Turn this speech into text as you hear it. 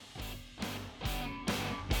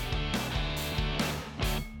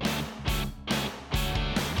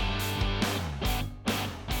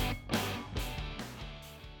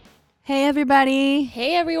Hey everybody,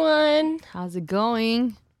 Hey everyone. how's it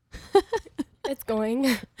going? It's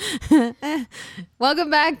going. Welcome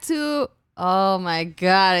back to, oh my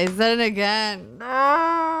god, I said it again.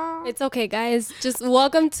 No. It's okay, guys. Just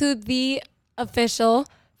welcome to the official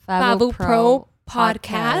Fabo Fabu Pro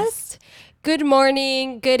podcast. Good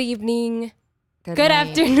morning, good evening, good night.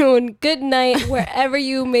 afternoon, good night, wherever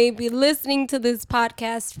you may be listening to this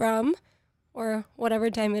podcast from, or whatever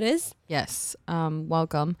time it is. Yes,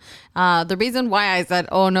 welcome. The reason why I said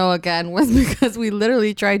oh no again was because we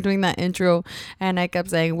literally tried doing that intro and I kept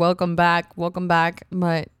saying welcome back,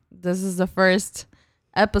 but this is the first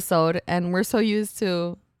episode and we're so used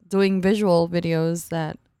to doing visual videos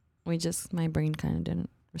that my brain kind of didn't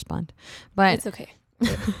respond. But It's okay.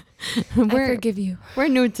 I forgive you. we're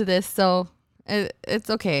new to this, so it's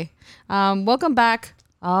okay. Welcome back.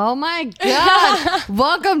 Oh my God.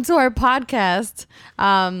 Welcome to our podcast.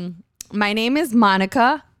 My name is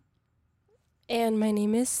Monica. And my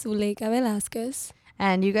name is Zuleika Velasquez.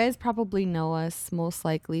 And you guys probably know us most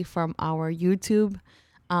likely from our YouTube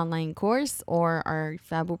online course or our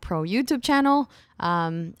Fabo Pro YouTube channel.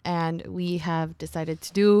 And we have decided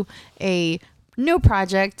to do a new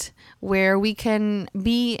project where we can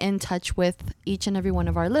be in touch with each and every one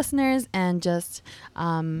of our listeners and just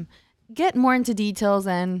get more into details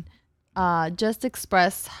and just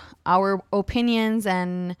express our opinions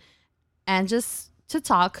and just to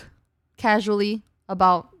talk casually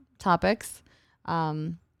about topics.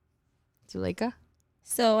 Zuleika?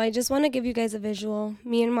 So I just want to give you guys a visual.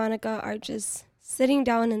 Me and Monica are just sitting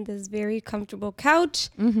down in this very comfortable couch,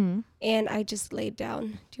 and I just laid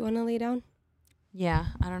down. Do you want to lay down? Yeah,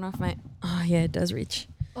 I don't know if oh yeah, it does reach.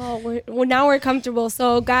 Oh, now we're comfortable.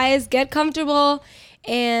 So guys, get comfortable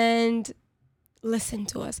and listen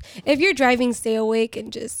to us. If you're driving, stay awake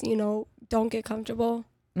and just, don't get comfortable.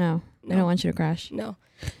 No, I don't want you to crash. No.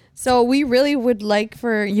 So we really would like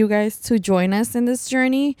for you guys to join us in this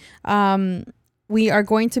journey. We are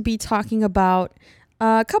going to be talking about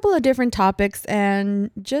a couple of different topics and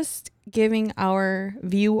just giving our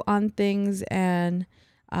view on things and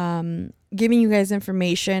giving you guys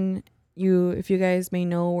information. If you guys may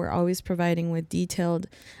know, we're always providing with detailed,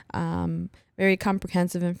 very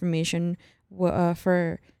comprehensive information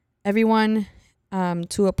for everyone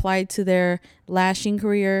to apply to their lashing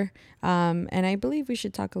career. And I believe we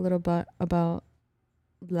should talk a little bit about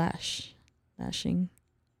lashing.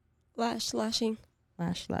 Lashing.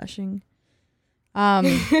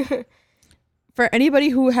 For anybody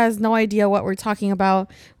who has no idea what we're talking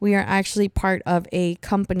about, we are actually part of a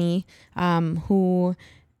company who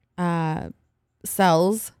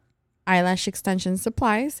sells eyelash extension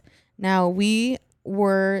supplies. Now, we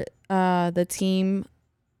were the team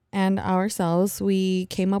and ourselves, we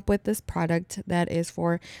came up with this product that is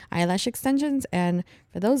for eyelash extensions. And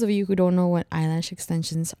for those of you who don't know what eyelash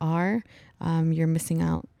extensions are, you're missing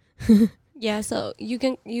out. Yeah, so you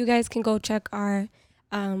guys can go check our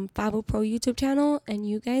Fabo Pro YouTube channel, and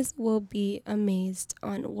you guys will be amazed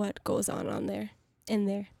on what goes on there.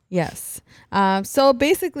 Yes. So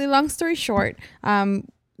basically, long story short,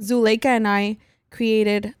 Zuleika and I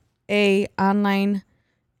created a online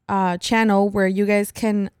channel where you guys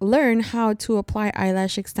can learn how to apply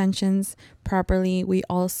eyelash extensions properly. We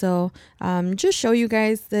also just show you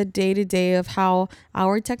guys the day-to-day of how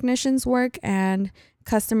our technicians work and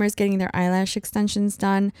customers getting their eyelash extensions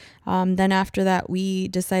done. Then after that, we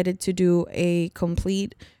decided to do a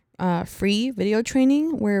complete free video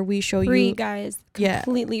training where we show free, guys,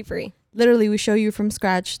 completely free. Literally, we show you from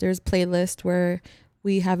scratch. There's a playlist where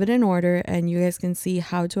we have it in order and you guys can see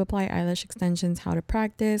how to apply eyelash extensions, how to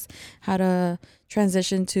practice, how to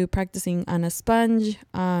transition to practicing on a sponge,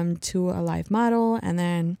 to a live model. And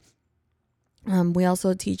then we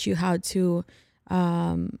also teach you how to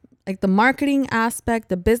like the marketing aspect,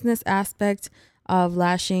 the business aspect of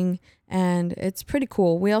lashing, and it's pretty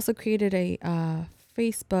cool. We also created a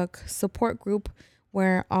Facebook support group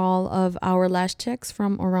where all of our lash techs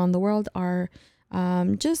from around the world are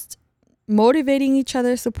just motivating each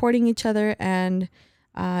other, supporting each other, and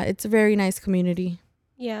it's a very nice community.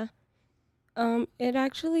 Yeah. It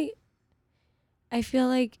actually, I feel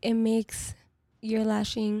like it makes your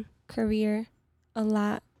lashing career a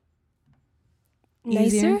lot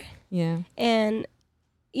nicer. Yeah. And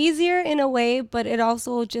easier in a way, but it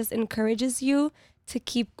also just encourages you to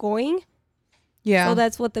keep going. Yeah. So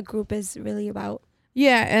that's what the group is really about.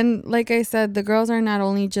 Yeah, and like I said, the girls are not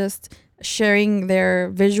only just sharing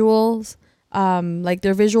their visuals, like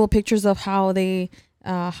their visual pictures of how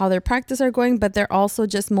their practice are going, but they're also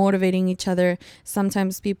just motivating each other.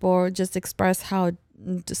 Sometimes people just express how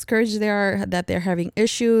discouraged they are, that they're having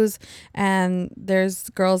issues, and there's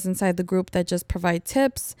girls inside the group that just provide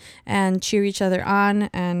tips and cheer each other on,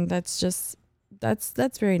 and that's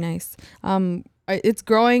very nice. It's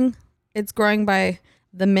growing by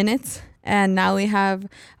the minute, and now we have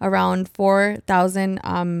around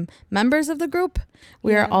 4,000 members of the group.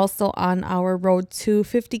 We are also on our road to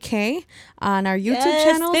 50K on our YouTube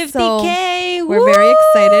channel. 50K. So we're very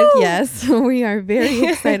excited. Yes, we are very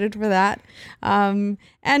excited for that. And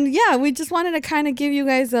yeah, we just wanted to kind of give you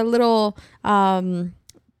guys a little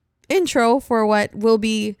intro for what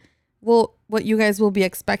you guys will be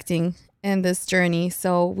expecting in this journey.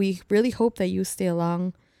 So we really hope that you stay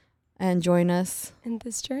along and join us in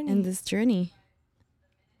this journey.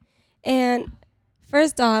 And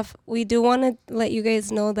first off, we do want to let you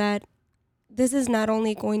guys know that this is not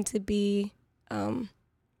only going to be a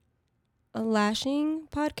lashing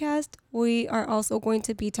podcast, we are also going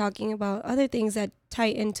to be talking about other things that tie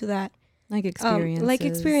into that. Like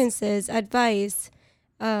experiences, advice,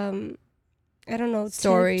 I don't know,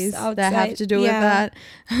 stories that have to do with that.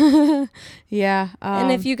 Yeah.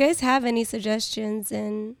 And if you guys have any suggestions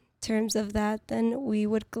in terms of that, then we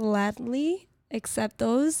would gladly accept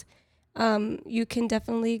those. You can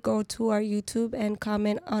definitely go to our YouTube and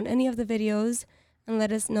comment on any of the videos and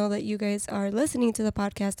let us know that you guys are listening to the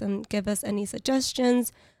podcast and give us any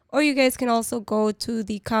suggestions. Or you guys can also go to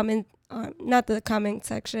the not the comment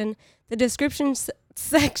section, the description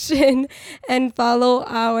section, and follow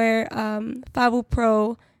our Fabu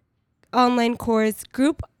Pro online course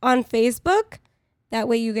group on Facebook. That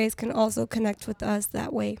way you guys can also connect with us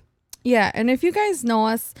that way. Yeah, and if you guys know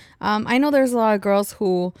us, I know there's a lot of girls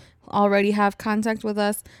who already have contact with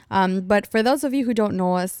us, but for those of you who don't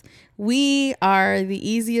know us, we are the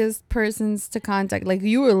easiest persons to contact. Like,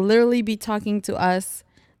 you will literally be talking to us,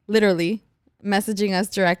 literally messaging us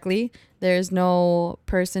directly. There's no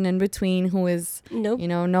person in between who is, no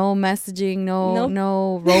messaging,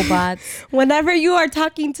 no robots. Whenever you are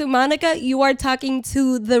talking to Monica, you are talking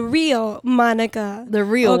to the real Monica. The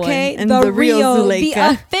real one. And the real Zuleika.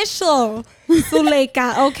 The official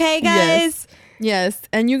Zuleika. Okay, guys? Yes.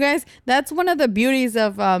 And you guys, that's one of the beauties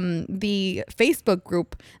of the Facebook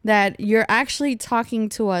group, that you're actually talking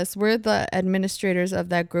to us. We're the administrators of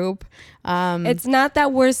that group. It's not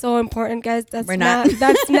that we're so important, guys. That's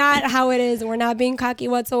not how it is. We're not being cocky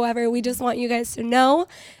whatsoever. We just want you guys to know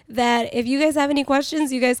that if you guys have any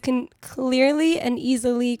questions, you guys can clearly and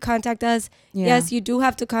easily contact us. Yeah. Yes, you do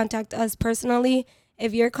have to contact us personally.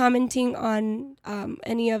 If you're commenting on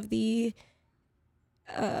any of the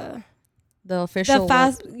official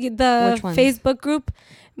Facebook group,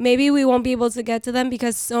 maybe we won't be able to get to them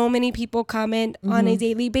because so many people comment on a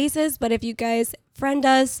daily basis. But if you guys friend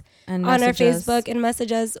us on our Facebook and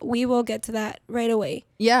message us, we will get to that right away.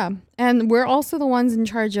 Yeah, and we're also the ones in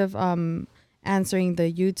charge of answering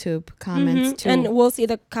the YouTube comments too. And we'll see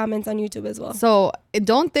the comments on YouTube as well. So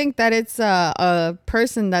don't think that it's a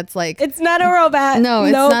person that's like... It's not a robot. No,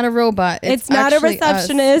 it's not a robot. It's not a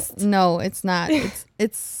receptionist. Us. No, it's not.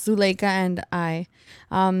 It's Zuleika and I.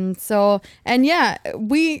 So, and yeah,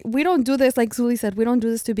 we don't do this, like Zuli said, we don't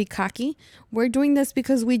do this to be cocky. We're doing this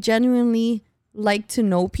because we genuinely like to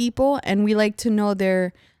know people, and we like to know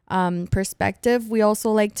their perspective. We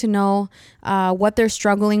also like to know what they're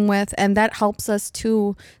struggling with, and that helps us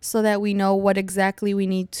too, so that we know what exactly we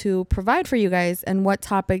need to provide for you guys and what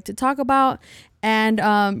topic to talk about. And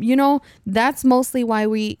that's mostly why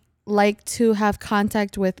we like to have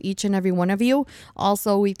contact with each and every one of you.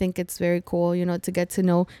 Also, we think it's very cool, to get to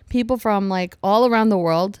know people from like all around the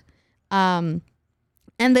world,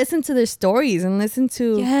 and listen to their stories and listen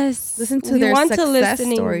to their success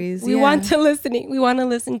stories. We want to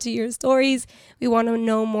listen to your stories. We want to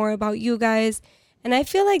know more about you guys. And I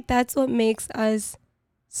feel like that's what makes us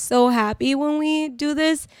so happy when we do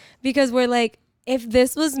this, because we're like, if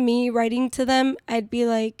this was me writing to them, I'd be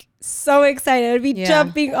like so excited. I'd be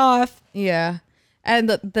jumping off. Yeah. And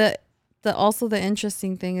the also the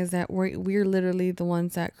interesting thing is that we're literally the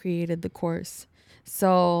ones that created the course.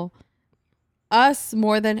 So us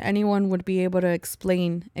more than anyone would be able to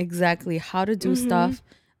explain exactly how to do stuff.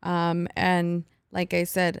 And like I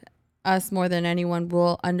said, us more than anyone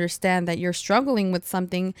will understand that you're struggling with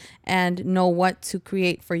something and know what to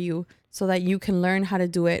create for you so that you can learn how to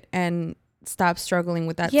do it and stop struggling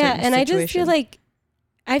with that. Yeah. And situation.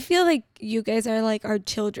 I feel like you guys are like our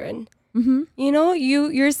children.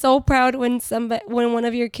 You're so proud when one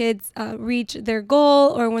of your kids reach their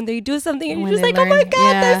goal, or when they do something and you're just like, oh my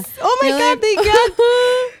god, they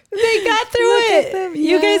got They got through Look at it. them,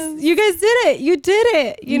 You guys did it. You did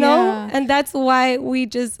it, you know? Yeah. And that's why we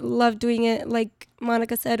just love doing it. Like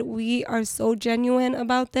Monica said, we are so genuine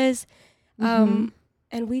about this. Mhm.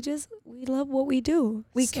 And we love what we do.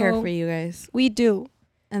 We care So for you guys. We do.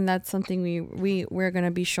 And that's something we're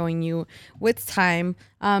gonna be showing you with time.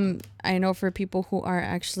 I know for people who are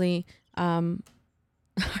actually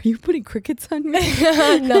are you putting crickets on me?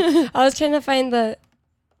 No, I was trying to find the.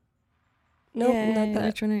 No, Yeah, not that.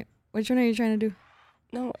 Which one are you trying to do?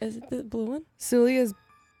 No, is it the blue one? Sully is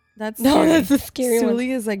that's No, scary. that's the scary one.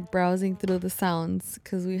 Sully is like browsing through the sounds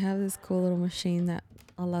because we have this cool little machine that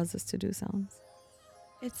allows us to do sounds.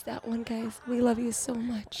 It's that one, guys. We love you so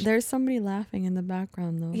much. There's somebody laughing in the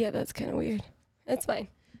background though. Yeah, that's kind of weird. It's fine.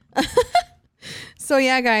 So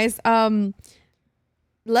yeah, guys,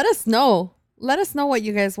 let us know. Let us know what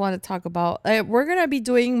you guys want to talk about. We're gonna be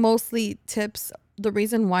doing mostly tips. The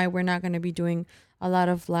reason why we're not gonna be doing a lot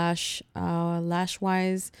of lash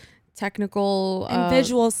wise technical And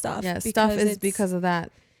visual stuff. Yeah, stuff is because of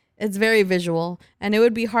that. It's very visual, and it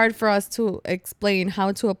would be hard for us to explain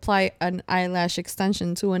how to apply an eyelash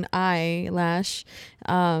extension to an eyelash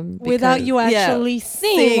without you actually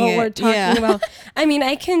seeing what we're talking about. I mean,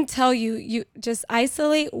 I can tell you, you just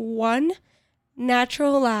isolate one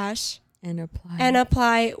natural lash and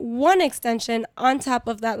apply one extension on top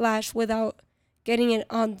of that lash without getting it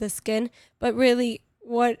on the skin. But really,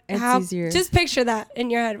 easier. Just picture that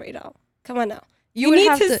in your head right now. Come on now. You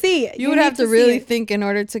need to see it. You would have to really think in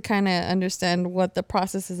order to kind of understand what the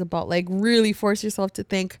process is about. Like really force yourself to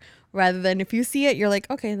think rather than if you see it, you're like,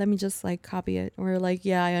 okay, let me just like copy it. Or like,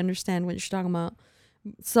 yeah, I understand what you're talking about.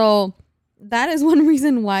 So that is one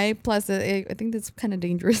reason why. Plus, I think that's kind of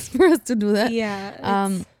dangerous for us to do that. Yeah.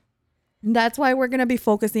 That's why we're going to be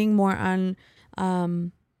focusing more on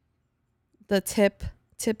the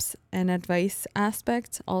tips and advice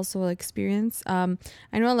aspect, also experience. I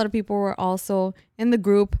know a lot of people were also in the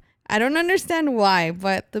group. I don't understand why,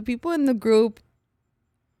 but the people in the group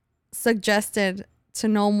suggested to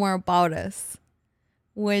know more about us,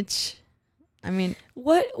 which I mean,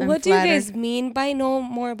 what do you guys mean by know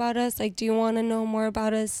more about us? Like, do you want to know more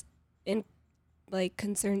about us in like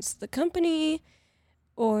concerns the company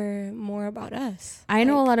or more about us? I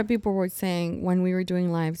know a lot of people were saying when we were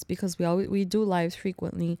doing lives, because we do lives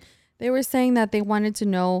frequently, they were saying that they wanted to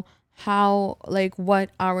know how, like,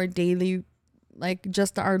 what our daily, like,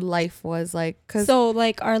 just our life was like. So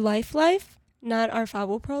like our life, not our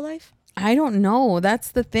Fabo Pro life. I don't know.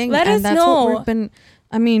 That's the thing. Let us that's know. What we've been.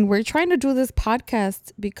 I mean, we're trying to do this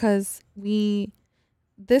podcast because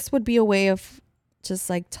this would be a way of just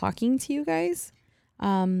like talking to you guys.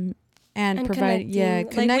 And provide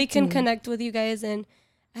connecting. Like we can connect with you guys, and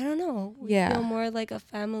I don't know, we feel more like a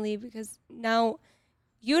family because now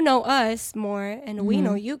you know us more and we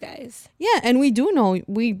know you guys. Yeah, and we do know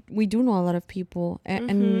a lot of people,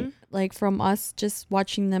 and like from us just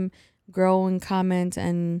watching them grow and comment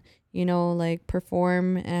and like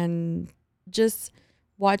perform and just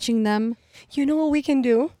watching them. You know what we can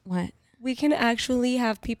do? What? We can actually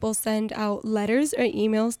have people send out letters or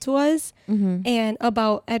emails to us and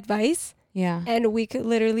about advice. Yeah. And we could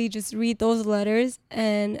literally just read those letters,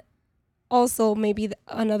 and also maybe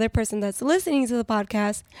another person that's listening to the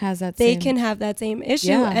podcast can have that same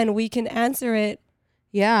issue and we can answer it.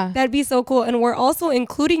 Yeah. That'd be so cool. And we're also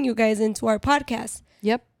including you guys into our podcast.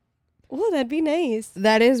 Yep. Oh, that'd be nice.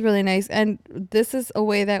 That is really nice. And this is a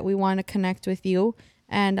way that we want to connect with you.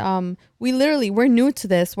 And we're new to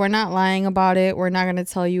this. We're not lying about it. We're not going to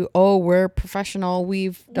tell you, oh, we're professional.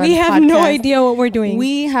 We have no idea what we're doing.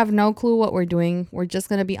 We have no clue what we're doing. We're just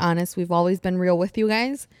going to be honest. We've always been real with you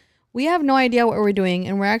guys. We have no idea what we're doing.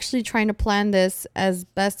 And we're actually trying to plan this as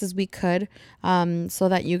best as we could so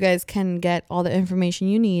that you guys can get all the information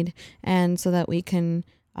you need. And so that we can,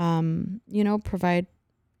 provide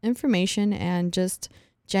information and just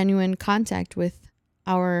genuine contact with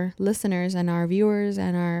our listeners and our viewers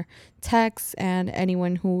and our techs and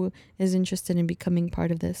anyone who is interested in becoming part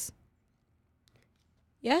of this.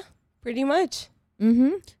 Yeah, pretty much.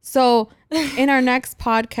 So in our next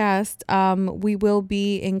podcast, we will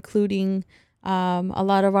be including a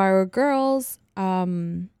lot of our girls.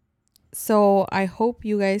 So I hope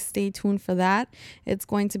you guys stay tuned for that. It's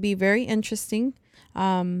going to be very interesting.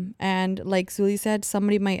 And like Zuli said,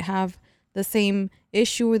 somebody might have the same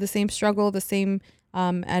issue or the same struggle, the same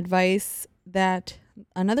advice that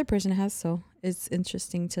another person has. So it's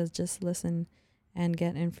interesting to just listen and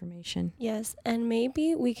get information. Yes, and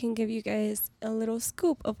maybe we can give you guys a little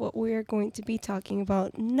scoop of what we're going to be talking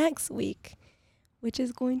about next week, which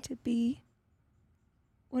is going to be,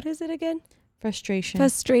 what is it again?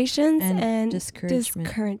 frustrations and discouragement.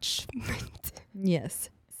 Yes.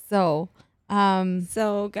 So,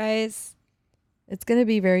 So guys, it's going to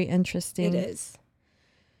be very interesting. it is.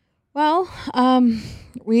 Well,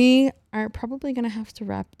 we are probably going to have to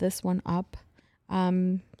wrap this one up.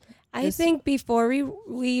 I think before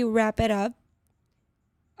we wrap it up,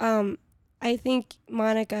 I think,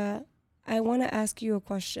 Monica, I want to ask you a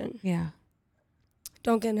question. Yeah.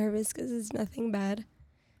 Don't get nervous because it's nothing bad.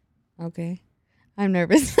 Okay. I'm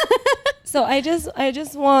nervous. So I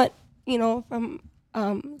just want, from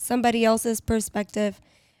somebody else's perspective,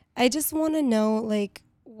 I just want to know, like,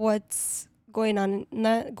 what's going on,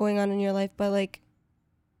 not going on in your life, but like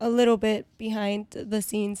a little bit behind the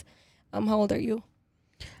scenes. How old are you?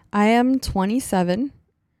 I am 27.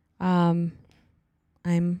 I'm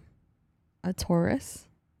a Taurus.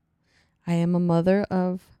 I am a mother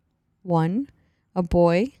of one, a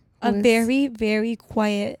boy. A very, very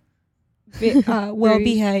quiet, well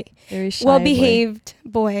very shy well-behaved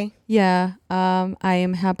boy. Yeah. I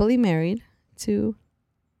am happily married to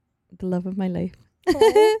the love of my life.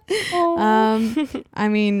 I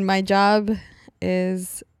mean, my job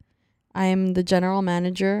is I am the general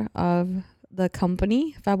manager of the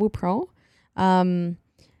company Fabu Pro. And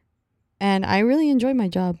I really enjoy my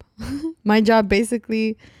job. My job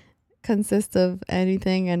basically consists of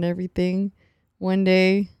anything and everything. One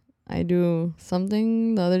day I do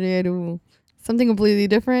something, the other day I do something completely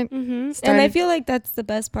different. And I feel like that's the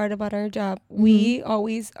best part about our job. We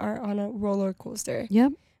always are on a roller coaster.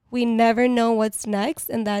 Yep. We never know what's next,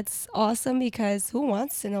 and that's awesome because who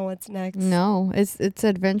wants to know what's next? No, it's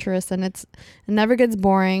adventurous and it never gets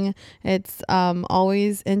boring. It's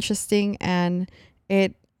always interesting and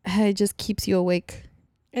it just keeps you awake.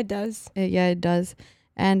 It does. It does.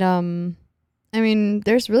 And I mean,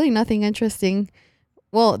 there's really nothing interesting.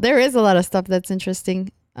 Well, there is a lot of stuff that's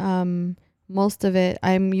interesting. Most of it,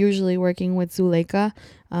 I'm usually working with Zuleika,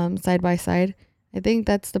 side by side. I think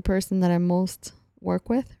that's the person that I most work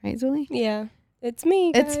with, right, Zuli? Yeah, it's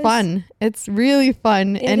me, guys. It's fun. It's really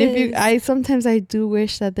fun. Sometimes I do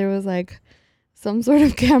wish that there was like some sort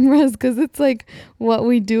of cameras because it's like what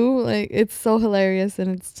we do. Like it's so hilarious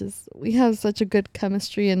and it's just we have such a good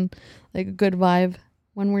chemistry and like a good vibe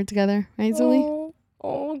when we're together, right, Zuli?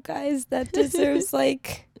 Oh, guys, that deserves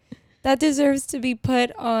that deserves to be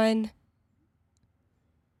put on,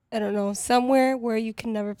 I don't know, somewhere where you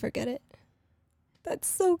can never forget it. That's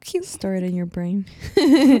so cute. Store it in your brain.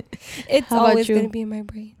 It's always going to be in my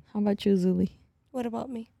brain. How about you, Zuli? What about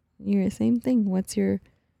me? You're the same thing. What's your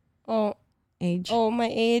age? Oh, my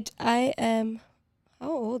age. I am...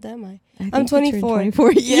 How old am I? I'm 24.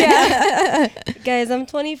 24. Yeah. Guys, I'm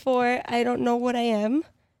 24. I don't know what I am.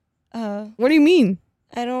 What do you mean?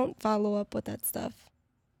 I don't follow up with that stuff.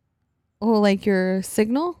 Oh, like your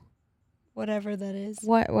signal? Whatever that is.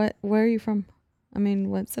 What? Where are you from? I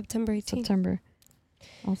mean, what? September 18th. September.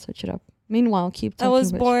 I'll search it up. Meanwhile, keep talking. I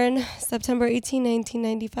was born September 18,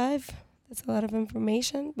 1995. That's a lot of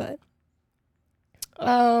information, but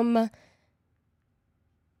I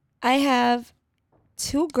have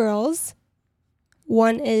 2 girls.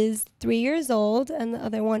 One is 3 years old and the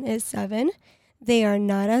other one is 7. They are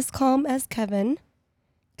not as calm as Kevin.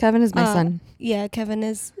 Kevin is my son. Yeah, Kevin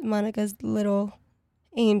is Monica's little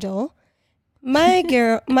angel. My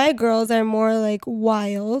girls are more like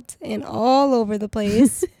wild and all over the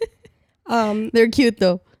place. They're cute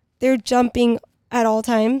though. They're jumping at all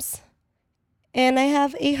times. And I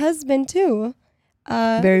have a husband too.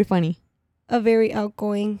 Very funny. A very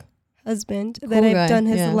outgoing husband Cool that I've guy, done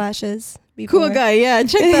his yeah. lashes before. Cool guy, yeah.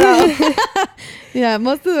 Check that out. Yeah,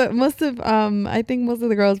 most of I think most of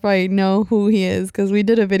the girls probably know who he is because we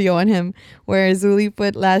did a video on him where Zuli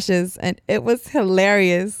put lashes and it was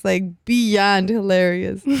hilarious, like beyond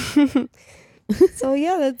hilarious. So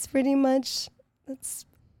yeah, that's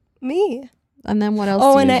me. And then what else?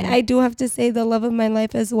 Oh, and I do have to say the love of my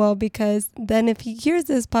life as well, because then if he hears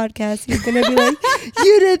this podcast, he's going to be like,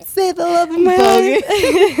 you didn't say the love of my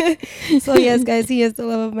life. So yes, guys, he is the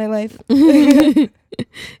love of my life.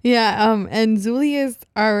 Yeah. And Zuli is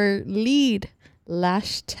our lead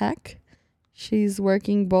lash tech. She's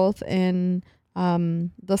working both in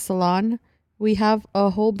the salon. We have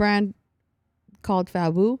a whole brand called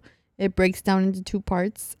Fabu. It breaks down into 2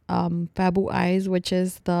 parts. Fabu Eyes, which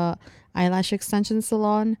is the eyelash extension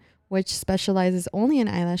salon, which specializes only in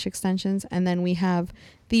eyelash extensions. And then we have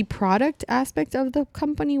the product aspect of the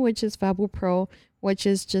company, which is Fabu Pro, which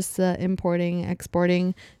is just the importing,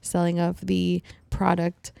 exporting, selling of the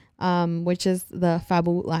product, which is the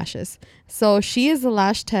Fabu lashes. So she is the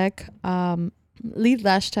lash tech, lead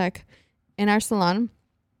lash tech in our salon.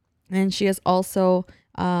 And she is also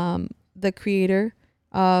the creator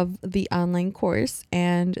of the online course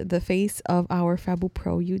and the face of our Fabu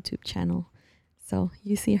Pro YouTube channel. So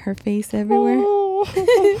you see her face everywhere.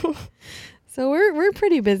 Oh. So we're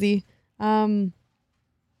pretty busy. And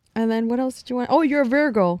then what else did you want? Oh, you're a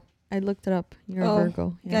Virgo. I looked it up. You're a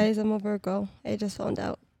Virgo. Yeah. Guys, I'm a Virgo. I just found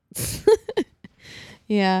out.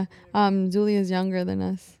 Yeah. Julia's younger than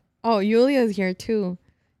us. Oh, Yulia's here too.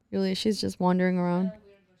 Yulia, she's just wandering around.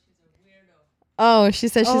 Oh, she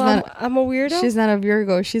said she's not. I'm a weirdo. She's not a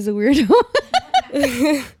Virgo. She's a weirdo.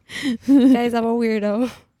 Guys, I'm a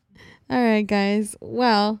weirdo. All right, guys.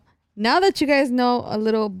 Well, now that you guys know a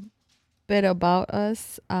little bit about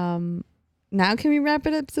us, now can we wrap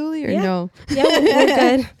it up, Zuli, or no? Yeah, we're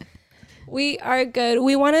good. We are good.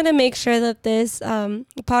 We wanted to make sure that this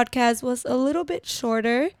podcast was a little bit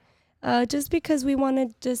shorter, just because we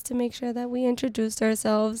wanted just to make sure that we introduced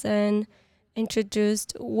ourselves and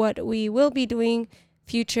introduced what we will be doing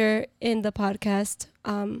future in the podcast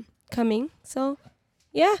coming. So,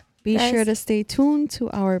 yeah. Be sure to stay tuned to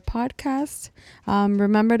our podcast.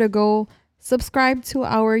 Remember to go subscribe to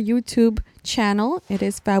our YouTube channel. It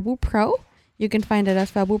is Fabu Pro. You can find it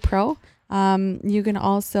as Fabu Pro. You can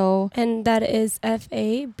also... And that is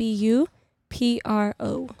FABUPRO.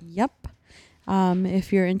 Yep.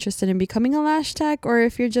 If you're interested in becoming a lash tech, or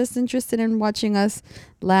if you're just interested in watching us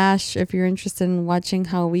lash, if you're interested in watching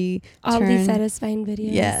how we oddly satisfying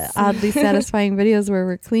videos. Yeah, oddly satisfying videos where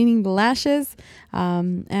we're cleaning the lashes,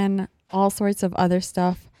 and all sorts of other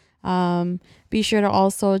stuff. Be sure to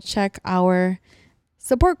also check our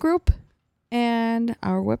support group and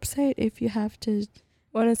our website if you have to.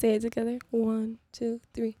 Want to say it together? 1, 2,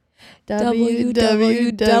 3.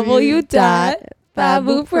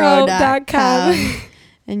 www.fabupro.com.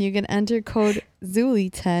 And you can enter code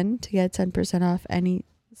ZULI10 to get 10% off any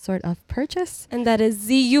sort of purchase. And that is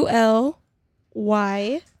ZULY10.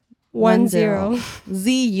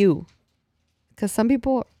 ZU. Because some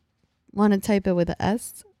people want to type it with an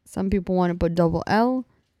S. Some people want to put double L.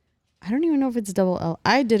 I don't even know if it's double L.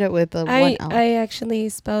 I did it with a 1 L. I actually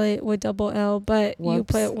spell it with double L, but you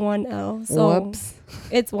put 1 L. So whoops.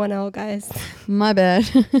 It's 1 L, guys. My bad.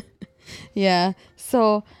 Yeah.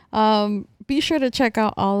 So be sure to check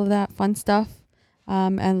out all of that fun stuff,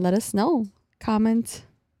 and let us know. Comment.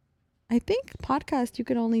 I think podcast, you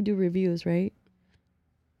can only do reviews, right?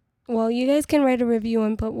 Well, you guys can write a review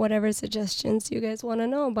and put whatever suggestions you guys want to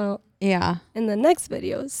know about. Yeah. In the next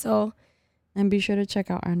videos. So. And be sure to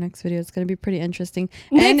check out our next video. It's going to be pretty interesting.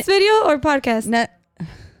 Next video or podcast?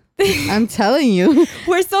 I'm telling you.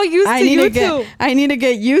 We're so used to YouTube. I need to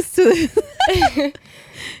get used to this.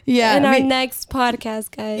 Yeah. In our next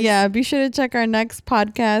podcast, guys. Yeah. Be sure to check our next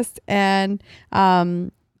podcast and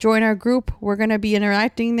join our group. We're going to be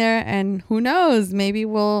interacting there. And who knows? Maybe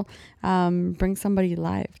we'll bring somebody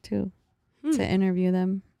live too to interview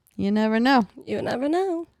them. You never know. You never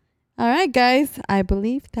know. All right, guys, I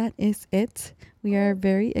believe that is it. We are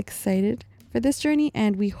very excited for this journey,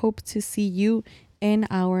 and we hope to see you in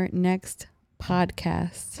our next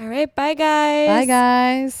podcast. All right, bye, guys. Bye,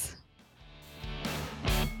 guys.